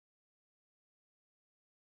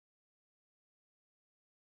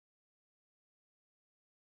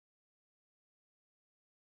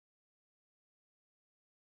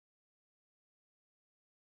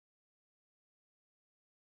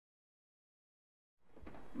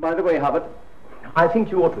By the way, Hubbard, I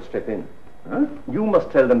think you ought to step in. Huh? You must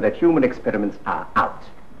tell them that human experiments are out.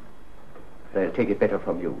 They'll take it better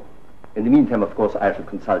from you. In the meantime, of course, I shall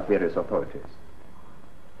consult various authorities.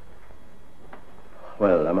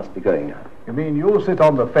 Well, I must be going now. You mean you'll sit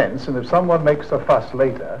on the fence, and if someone makes a fuss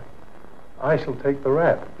later, I shall take the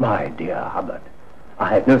rap? My dear Hubbard, I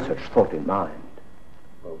had no such thought in mind.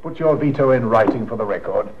 Well, put your veto in writing for the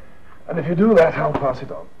record, and if you do that, I'll pass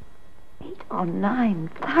it on. 8 or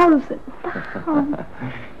 9,000. Oh.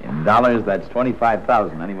 In dollars, that's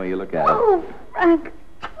 25,000, any way you look at it. Oh, Frank.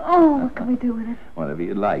 Oh, what can we do with it? Whatever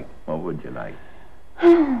you'd like. What would you like?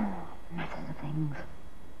 Messes of things.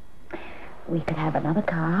 We could have another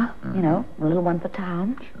car, you know, a little one for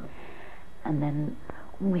town. Sure. And then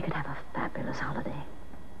we could have a fabulous holiday.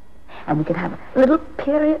 And we could have a little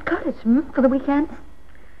period cottage for the weekends.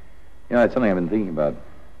 You know, it's something I've been thinking about.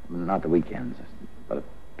 Not the weekends, but a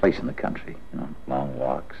place in the country. You know, long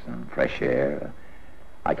walks and fresh air.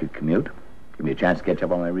 I could commute. Give me a chance to catch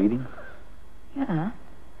up on my reading. Yeah.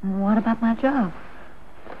 What about my job?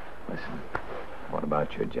 Listen, what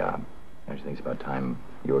about your job? Don't you think it's about time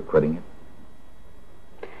you were quitting it?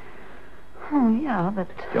 Oh, yeah, but...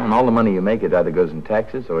 Joan, all the money you make, it either goes in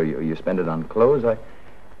taxes or you spend it on clothes. I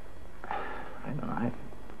don't know.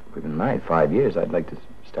 We've been married 5 years. I'd like to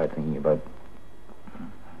start thinking about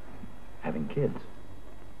having kids.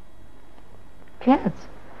 Kids?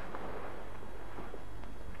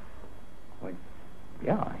 Well,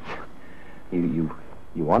 yeah. You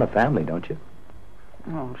want a family, don't you?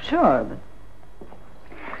 Oh, sure, but...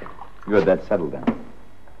 Good, that's settled then.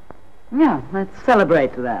 Yeah, let's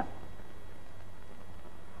celebrate that.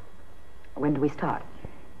 When do we start?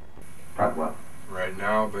 Start what? Right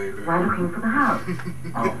now, baby. Why looking for the house?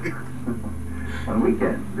 Oh. On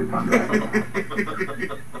weekends, we fun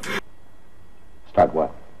driving. Start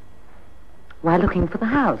what? Why looking for the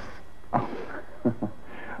house? Oh.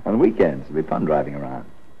 On weekends, it'll be fun driving around.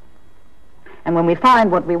 And when we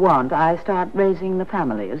find what we want, I start raising the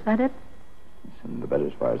family. Is that it? The better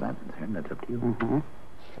as far as I'm concerned. That's up to you. Mm-hmm.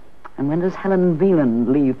 And when does Helen Wieland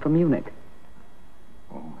leave for Munich?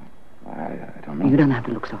 Oh, I don't know. You don't have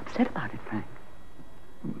to look so upset about it, Frank.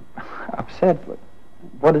 Upset?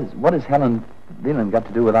 What has Helen Wieland got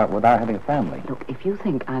to do without having a family? Look, if you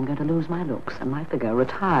think I'm going to lose my looks and my figure,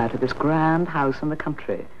 retire to this grand house in the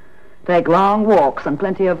country, take long walks and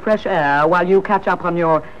plenty of fresh air while you catch up on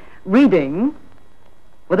your reading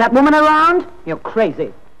with that woman around, you're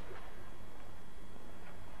crazy.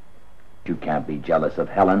 You can't be jealous of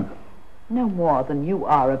Helen. No more than you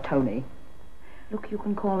are of Tony. Look, you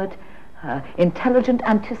can call it intelligent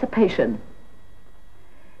anticipation.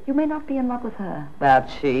 You may not be in love with her, but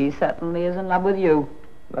she certainly is in love with you.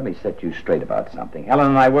 Let me set you straight about something. Helen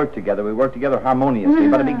and I work together. We work together harmoniously,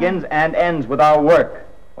 but it begins and ends with our work.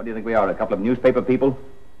 What do you think we are, a couple of newspaper people?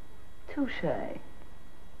 Touché.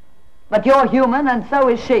 But you're human, and so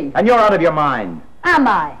is she. And you're out of your mind. Am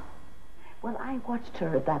I? Well, I watched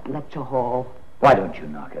her at that lecture hall. Why don't you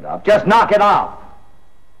knock it off? Just knock it off!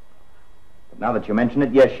 But now that you mention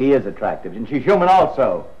it, yes, she is attractive, and she's human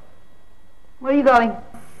also. Where are you going?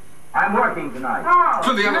 I'm working tonight. Oh,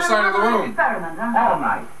 To the other side of the room. Experiment, huh? All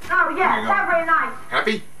night. Oh, yes, every night.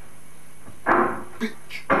 Happy?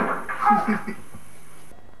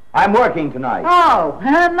 I'm working tonight. Oh,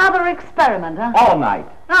 another experiment, huh? All night.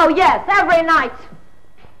 Oh, yes, every night.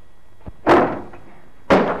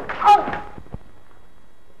 Oh.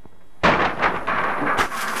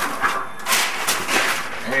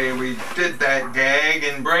 Hey, we did that gag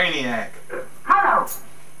in Brainiac. Hello.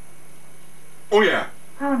 Oh, yeah.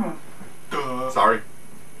 Tony. Duh. Sorry.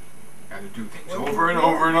 Gotta do things over and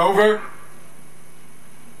over and over.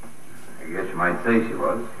 I guess you might say she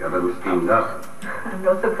was. Got a little steamed up. I'm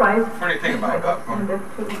no surprise. Funny thing about popcorn.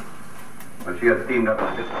 Well, she got steamed up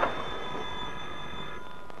like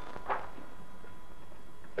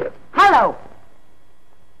this. Hello.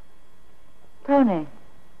 Tony.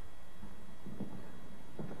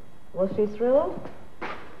 Was she thrilled?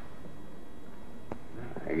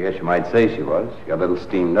 I guess you might say she was. She got a little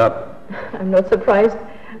steamed up. I'm not surprised.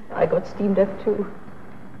 I got steamed up, too.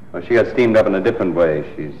 Well, she got steamed up in a different way.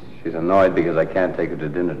 She's annoyed because I can't take her to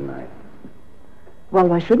dinner tonight. Well,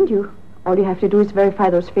 why shouldn't you? All you have to do is verify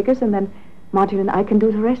those figures, and then Martin and I can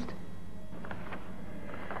do the rest.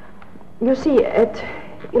 You see, at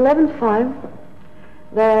 11:05,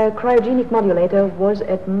 the cryogenic modulator was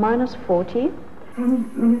at -40.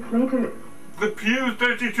 10 minutes later... The Pew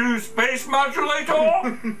 32 space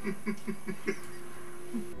modulator?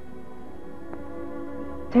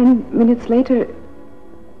 10 minutes later...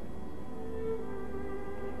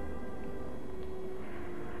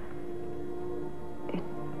 It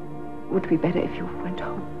would be better if you went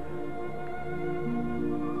home.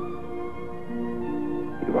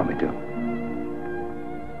 You want me to?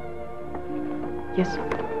 Yes.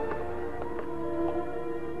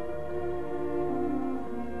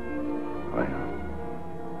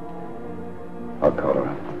 I'll call her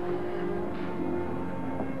up.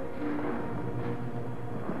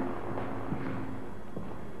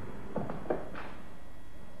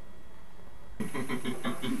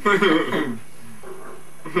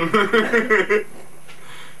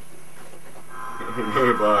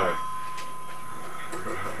 Goodbye.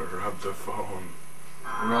 Rub the phone.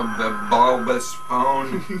 Rub the bulbous phone.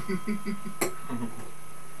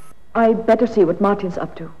 I better see what Martin's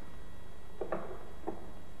up to.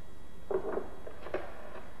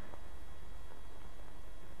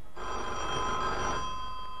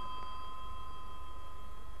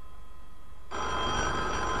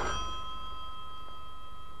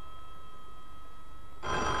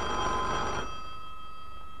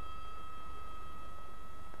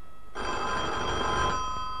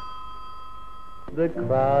 The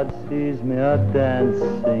crowd sees me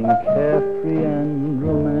a-dancing, carefree and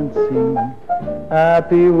romancing,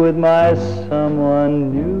 happy with my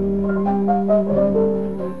someone new.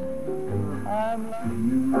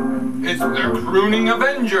 It's the crooning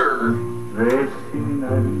Avenger.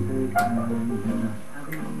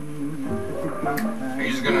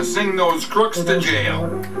 He's gonna sing those crooks to jail.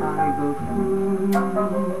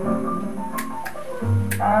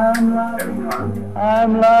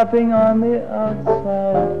 I'm laughing on the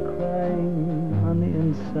outside, crying on the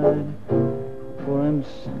inside, for I'm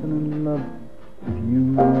still in love with you.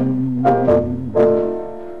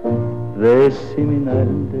 They see me night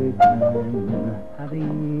and daytime,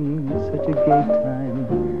 having such a gay time.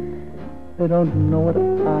 They don't know what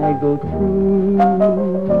I go through.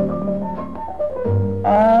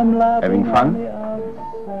 I'm laughing Having fun? on the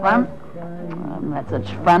outside. Fun? I've had such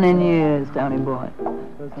fun in years, Tony boy.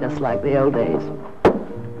 Just like the old days.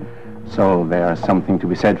 So there's something to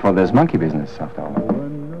be said for this monkey business, after all.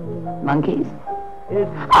 Monkeys?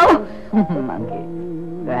 Oh! Monkeys.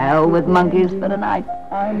 To hell with monkeys for tonight.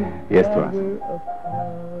 Yes, to us.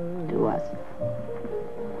 To us.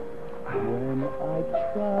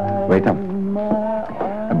 Wait up.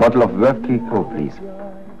 A bottle of Wörthke Koch, please.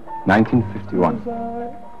 1951.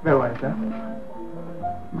 Very well, sir.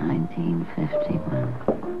 1951.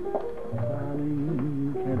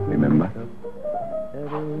 Remember?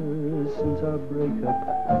 Ever since our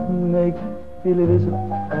breakup, make believe is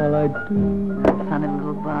all I do. That funny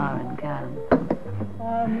little bar in Cannes.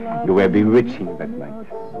 You were bewitching that night.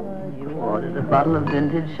 You ordered a bottle of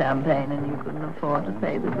vintage champagne and you couldn't afford to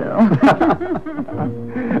pay the bill.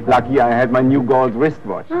 Lucky I had my new gold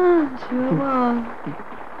wristwatch. Sure was.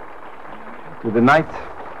 To the night,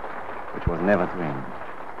 which was never to end.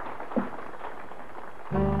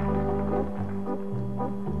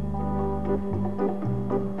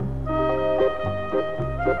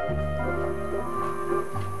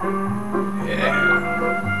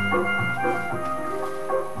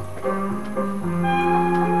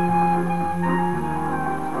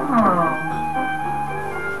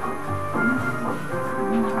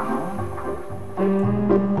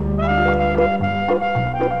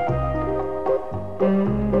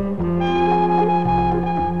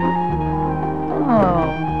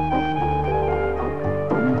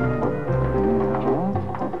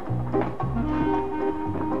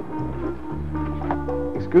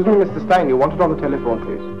 Excuse me, Mr. Stein, you wanted on the telephone,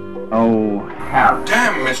 please. Oh, hell.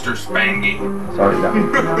 Damn, Mr. Spangy. Sorry,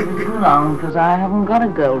 darling. Not too long, because I haven't got a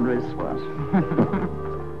gold wristwatch.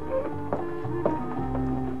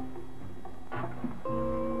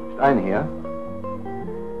 Stein here.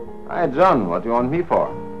 Hi, John. What do you want me for?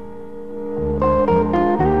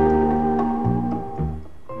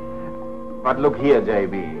 But look here,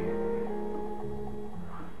 J.B.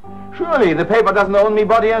 Surely the paper doesn't own me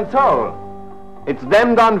body and soul. It's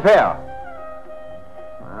damned unfair.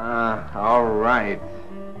 Ah, all right.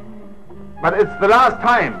 But it's the last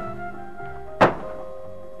time.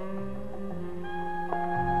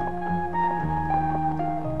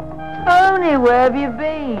 Tony, where have you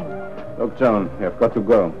been? Look, Joan, I've got to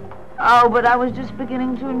go. Oh, but I was just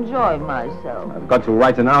beginning to enjoy myself. I've got to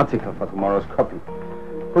write an article for tomorrow's copy.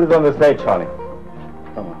 Put it on the slate, Charlie.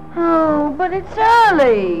 Come on. Oh, but it's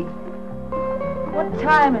early. What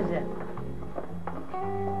time is it?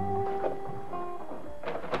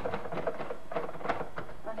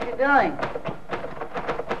 What are you doing?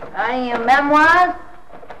 Writing your memoirs?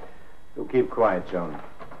 You keep quiet, Joan.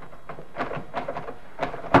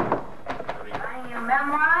 Writing your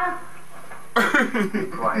memoirs?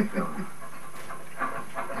 Keep quiet, Joan.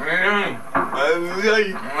 What are you doing? I'm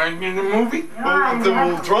Like in the movie?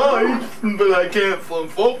 We'll try, but I can't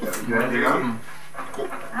focus.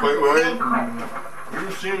 Quite right.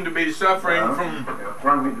 You seem to be suffering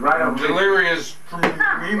from delirious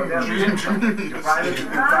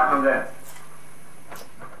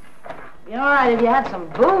Be all right if you had some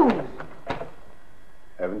booze.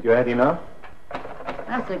 Haven't you had enough?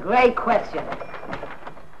 That's a great question.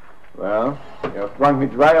 Well, you've drunk me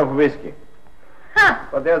dry of whiskey. Huh.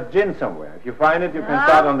 But there's gin somewhere. If you find it, you can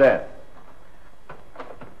start on that.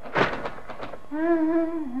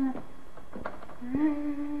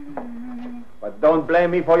 But don't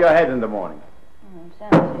blame me for your head in the morning. It's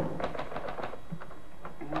empty.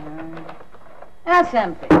 That's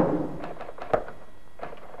empty.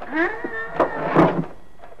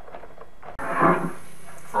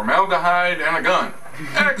 Formaldehyde and a gun.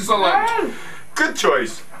 Excellent. Good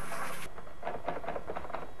choice.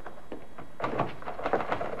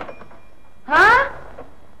 Huh?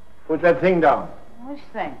 Put that thing down. Which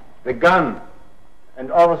thing? The gun.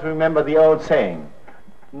 And always remember the old saying.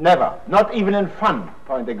 Never, not even in fun,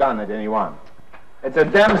 point the gun at anyone. It's a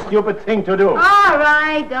damn stupid thing to do. All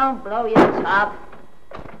right, don't blow your top.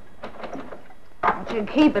 What you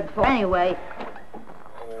keep it for anyway?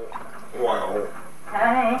 Wow.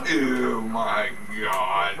 Hey. Oh my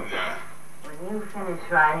God. When you finish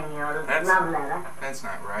writing your love letter, That's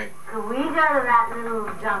not right. could we go to that little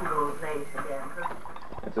jungle place again?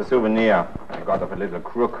 It's a souvenir I got of a little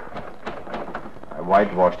crook. I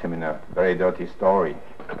whitewashed him in a very dirty story.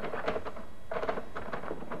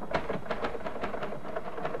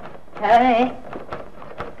 Hey.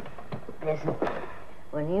 Listen,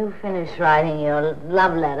 when you finish writing your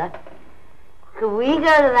love letter, could we go to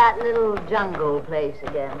that little jungle place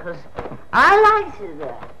again? Because I liked it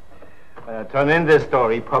there. When I turn in this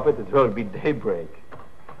story, Puppet, it will be daybreak.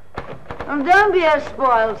 And don't be a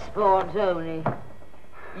spoiled sport, Tony.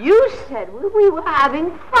 You said we were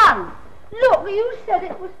having fun. Look, you said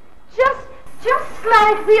it was just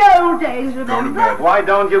like the old days, remember? Go to bed. Why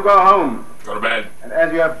don't you go home? Go to bed. And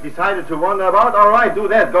as you have decided to wander about, all right, do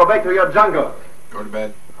that. Go back to your jungle. Go to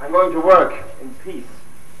bed. I'm going to work in peace.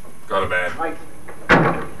 Go to bed. Right.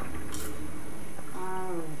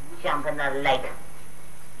 Jump in the lake.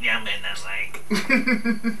 Jump in the lake.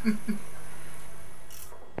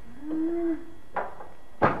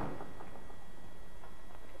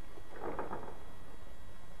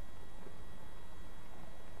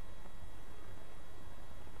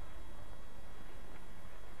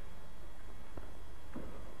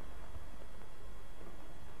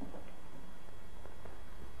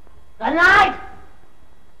 Good night!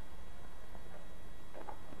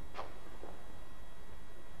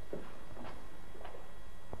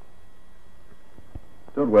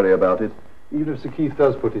 Don't worry about it. Even if Sir Keith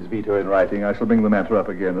does put his veto in writing, I shall bring the matter up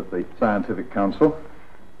again at the Scientific Council.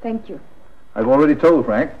 Thank you. I've already told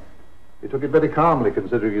Frank. He took it very calmly,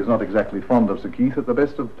 considering he's not exactly fond of Sir Keith at the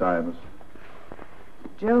best of times.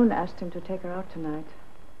 Joan asked him to take her out tonight.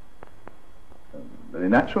 Very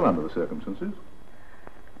natural under the circumstances.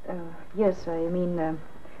 Yes, I mean,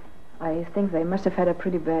 I think they must have had a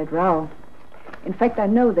pretty bad row. In fact, I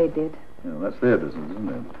know they did. Yeah, that's their business, isn't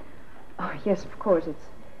it? Oh, yes, of course. It's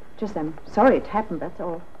just I'm sorry it happened, that's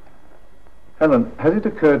all. Helen, has it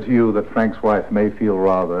occurred to you that Frank's wife may feel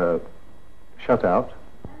rather shut out?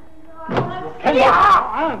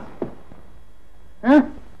 Huh?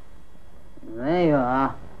 There you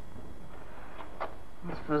are.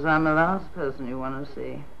 I suppose I'm the last person you want to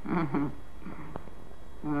see.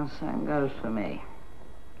 Well, the same goes for me.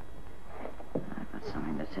 I've got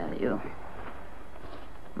something to tell you.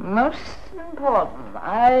 Most important,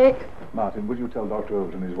 Martin, would you tell Dr.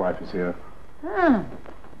 Overton his wife is here? Huh.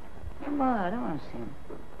 Well, I don't want to see him.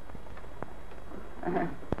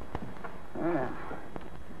 No.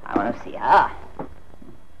 I want to see her. As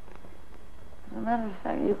a matter of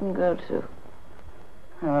fact, you can go too.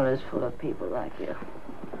 All is full of people like you.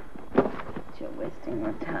 But you're wasting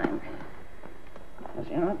your time. Because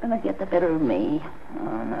you're not going to get the better of me.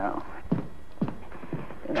 Oh, no.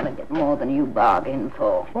 You're going to get more than you bargained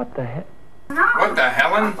for. What the heck? What the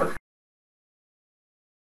Helen?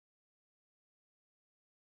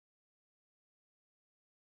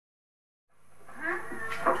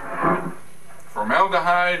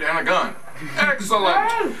 Formaldehyde and a gun.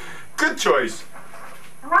 Excellent. Good choice.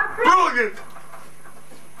 Brilliant.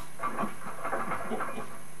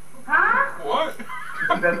 What?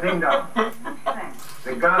 Put that thing down.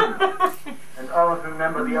 The gun. And always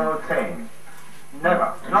remember the old saying.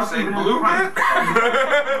 Never. Did you Not say even blue in fun. again?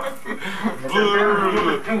 It's a very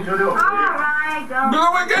stupid thing to do. All right, don't...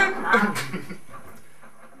 Blue again?